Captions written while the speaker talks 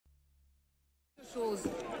chose.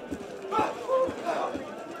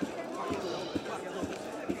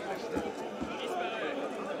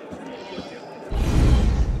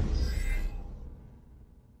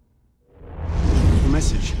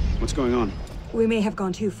 Message. What's going on? We may have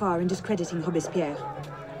gone too far in discrediting Robespierre.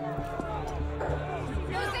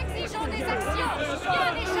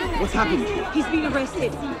 What's happened? He's been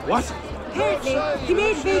arrested. What? Apparently, he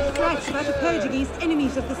made vague threats about a purge against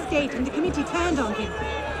enemies of the state, and the committee turned on him.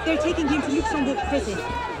 They're taking him to Luxembourg prison.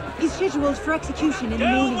 He's scheduled for execution in the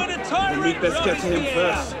morning. Then we'd best get to him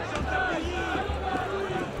first.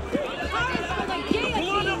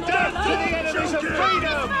 Death to the enemies of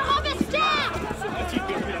freedom!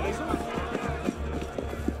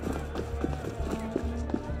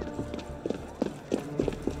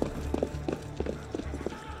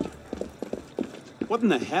 What in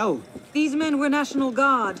the hell? These men were National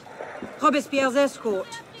Guard. Robespierre's escort.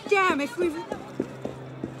 Damn, if we've...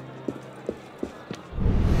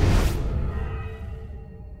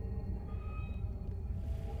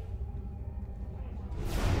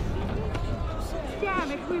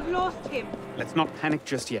 Damn, if we've lost him. Let's not panic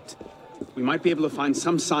just yet. We might be able to find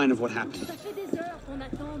some sign of what happened.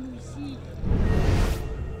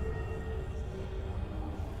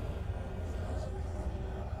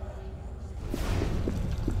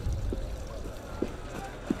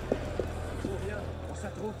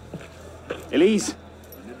 Elise,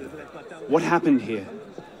 what happened here?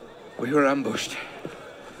 We were ambushed.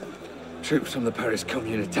 Troops from the Paris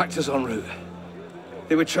Commune attacked us en route.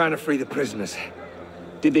 They were trying to free the prisoners.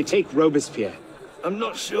 Did they take Robespierre? I'm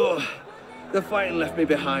not sure. The fighting left me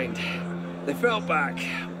behind. They fell back,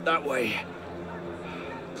 that way.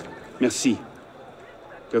 Merci.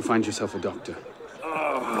 Go find yourself a doctor.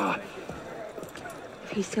 Oh.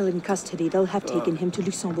 If he's still in custody, they'll have taken him to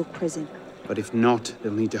Luxembourg prison. But if not,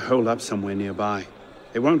 they'll need to hole up somewhere nearby.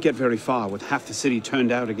 They won't get very far with half the city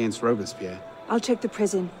turned out against Robespierre. I'll check the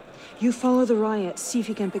prison. You follow the riot, see if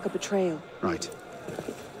you can pick up a trail. Right.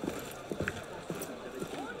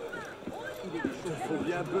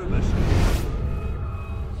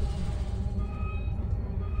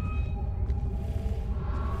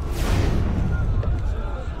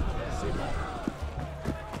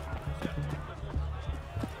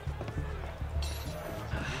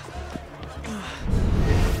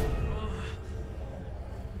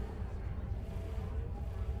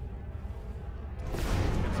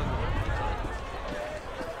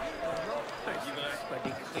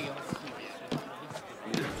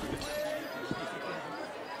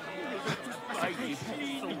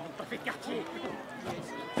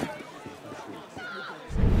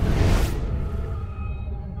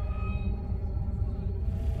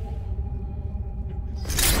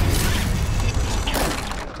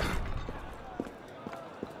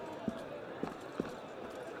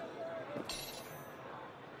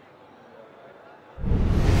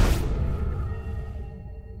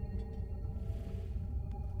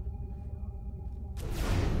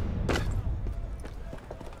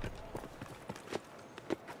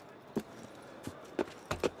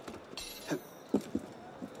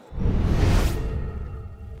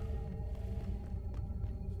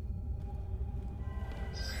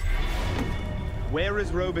 Where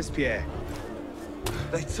is Robespierre?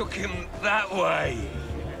 They took him that way.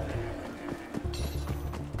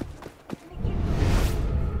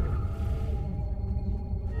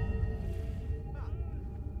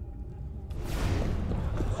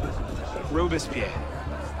 Robespierre.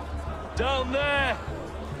 Down there!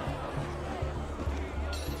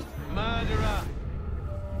 Murderer!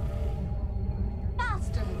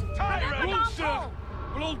 Bastard! Tyrant! Monster!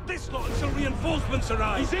 We'll hold this lot until reinforcements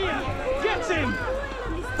arrive! He's here! Get him!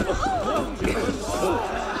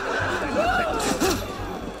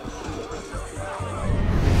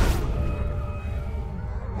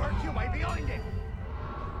 Work your way behind him!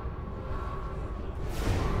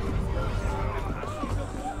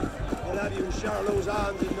 We'll have you in Charlot's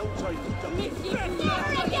arms in no time.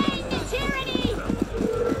 Never again, the tyranny!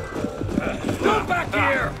 Come back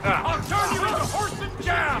here! I'll turn you into horse and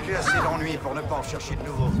jam! J'ai assez d'ennuis pour ne pas en chercher de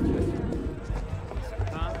nouveau.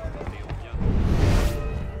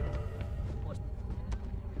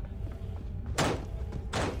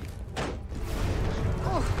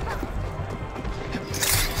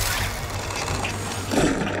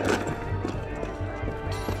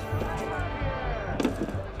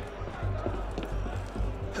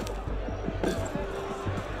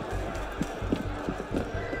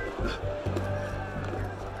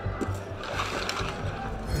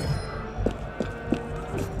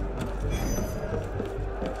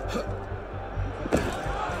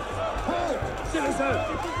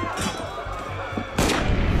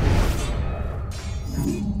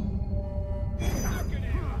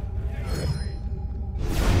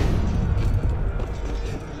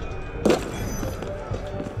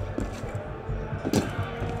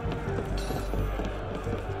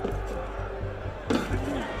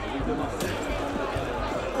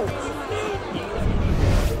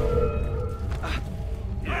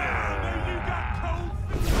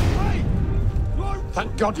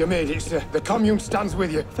 Thank God you made it, sir. The commune stands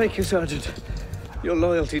with you. Thank you, Sergeant. Your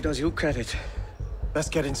loyalty does you credit.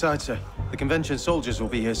 Best get inside, sir. The convention soldiers will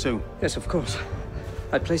be here soon. Yes, of course.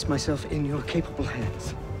 I place myself in your capable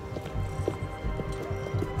hands.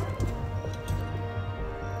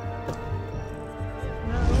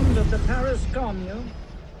 Known that the Paris Commune,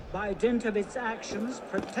 by dint of its actions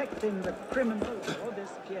protecting the criminal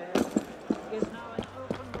Robespierre, is now in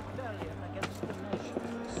open rebellion against the nation.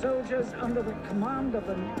 Soldiers under the command of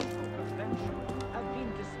the National Convention have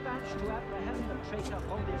been dispatched to apprehend the traitor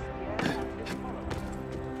Robespierre and his followers.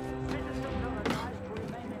 Citizens are advised to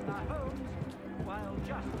remain in their homes while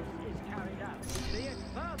justice is carried out. Be it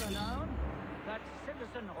further known that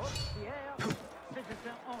Citizen Robespierre,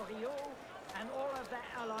 Citizen Henriot, and all of their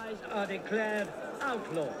allies are declared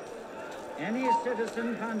outlawed. Any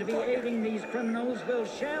citizen found to be aiding these criminals will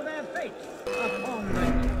share their fate upon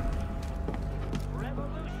them.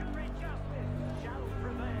 Revolutionary justice shall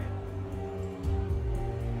prevail.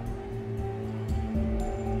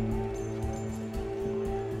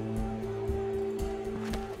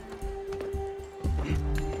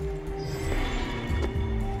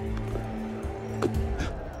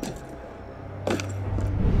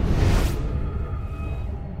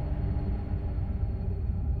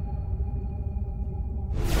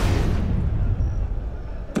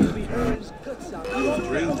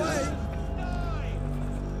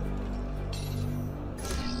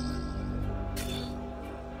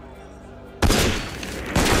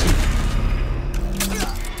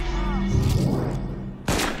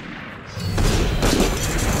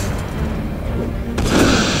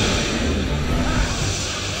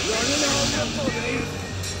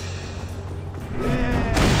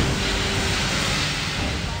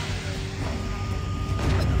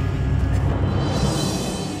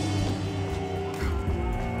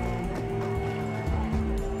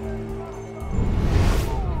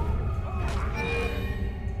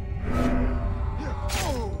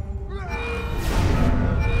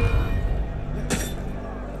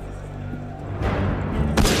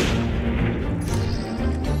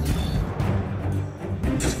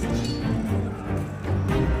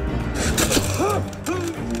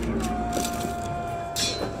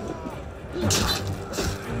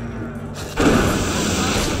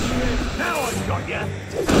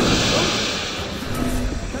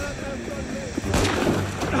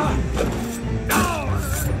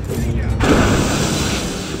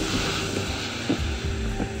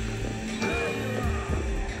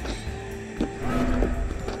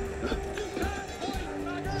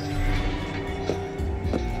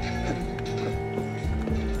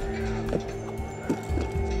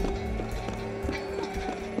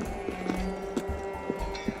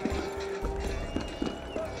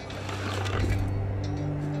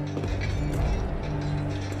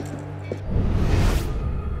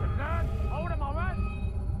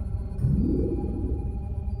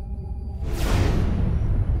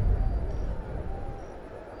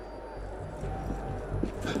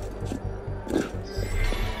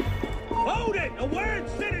 A word,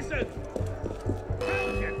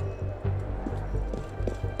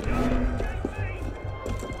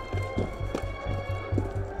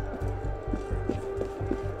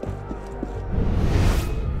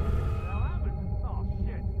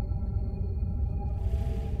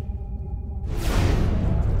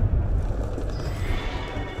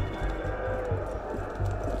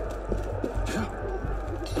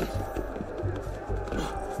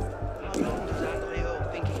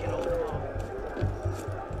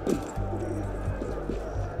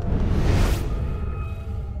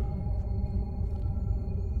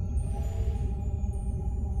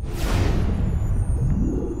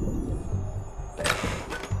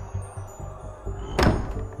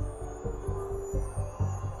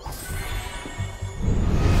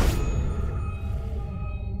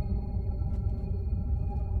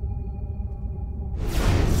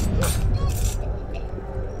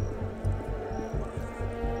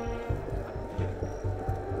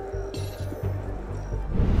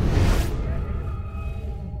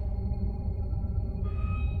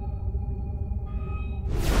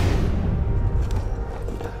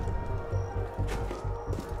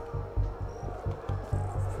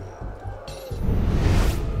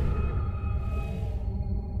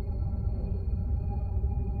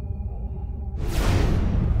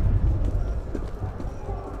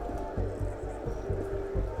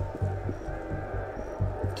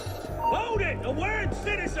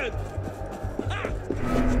 citizen! Ha!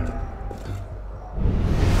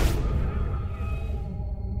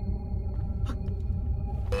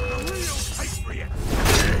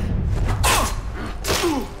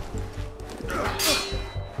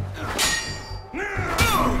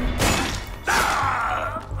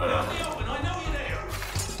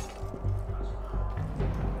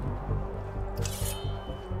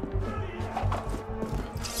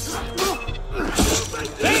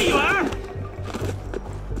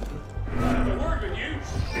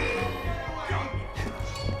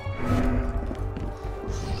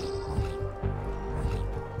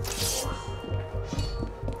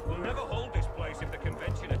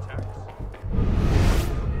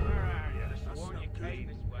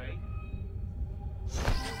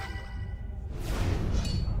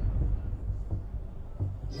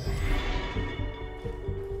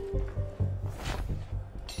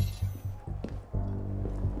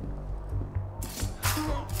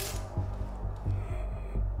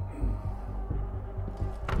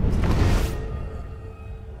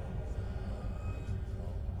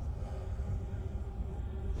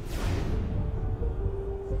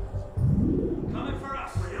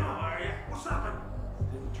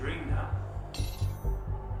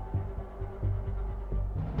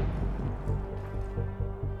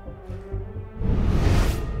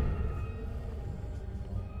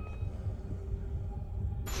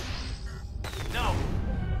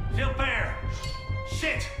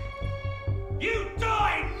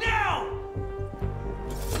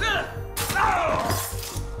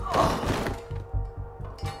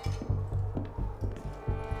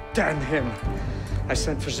 Damn him. I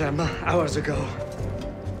sent for Germain hours ago.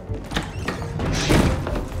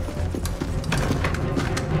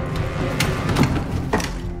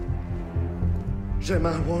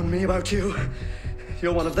 Germain warned me about you.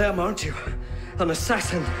 You're one of them, aren't you? An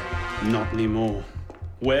assassin. Not anymore.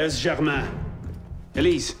 Where's Germain?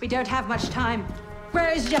 Elise. We don't have much time.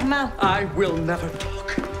 Where is Germain? I will never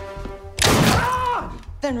talk.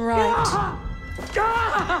 Then right.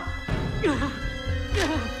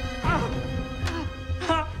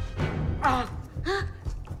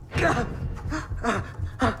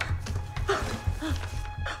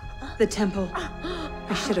 The temple.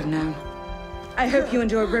 I should have known. I hope you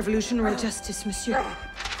enjoy revolutionary justice, monsieur.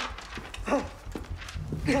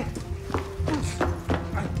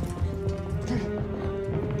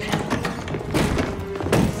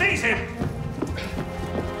 Seize him!